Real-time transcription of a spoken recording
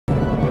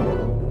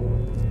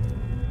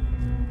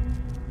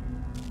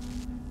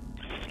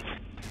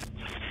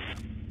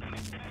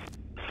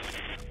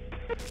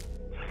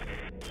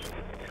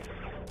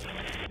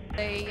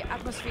the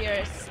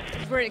atmosphere is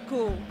very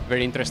cool.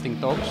 Very interesting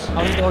talks.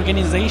 How is the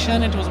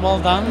organization? It was well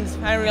done.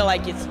 I really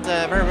like it. It's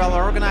very well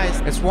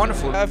organized. It's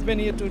wonderful. I've been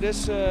here to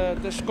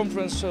this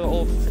conference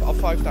of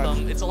 5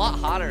 times. It's a lot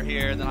hotter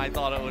here than I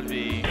thought it would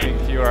be. I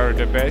think you are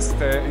the best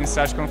in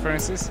such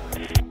conferences.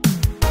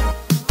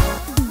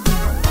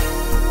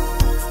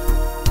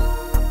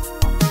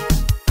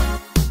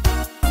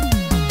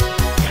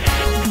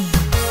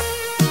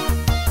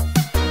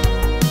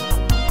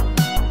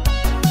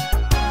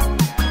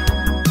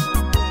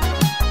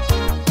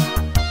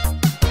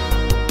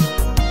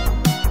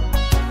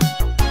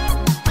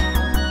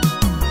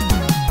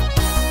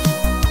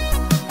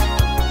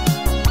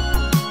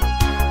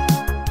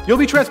 You'll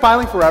be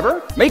transpiling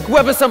forever? Make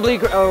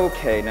WebAssembly.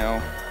 Okay,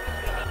 no.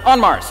 On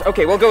Mars.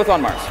 Okay, we'll go with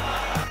on Mars.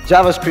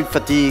 JavaScript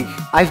fatigue.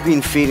 I've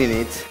been feeling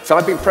it. So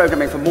I've been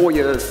programming for more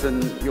years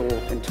than your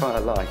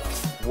entire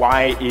life.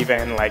 Why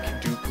even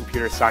do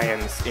computer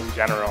science in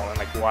general, and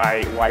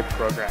why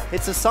program?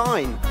 It's a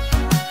sign.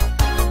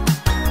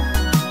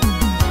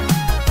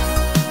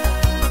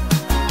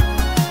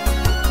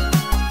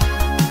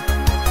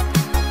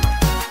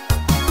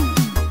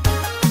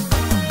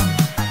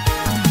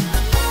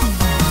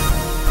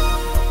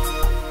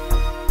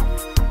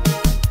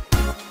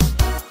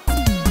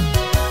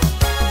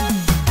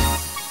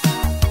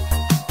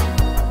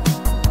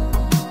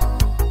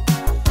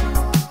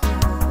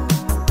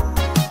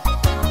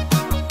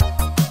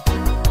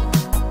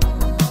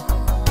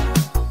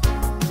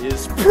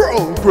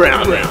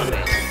 Programming.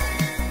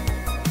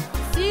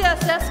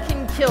 CSS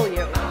can kill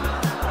you.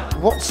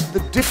 What's the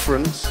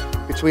difference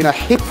between a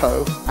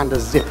hippo and a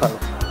zippo?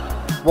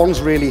 One's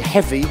really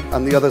heavy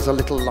and the other's a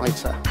little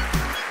lighter.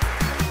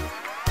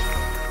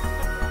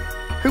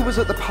 Who was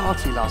at the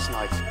party last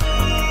night?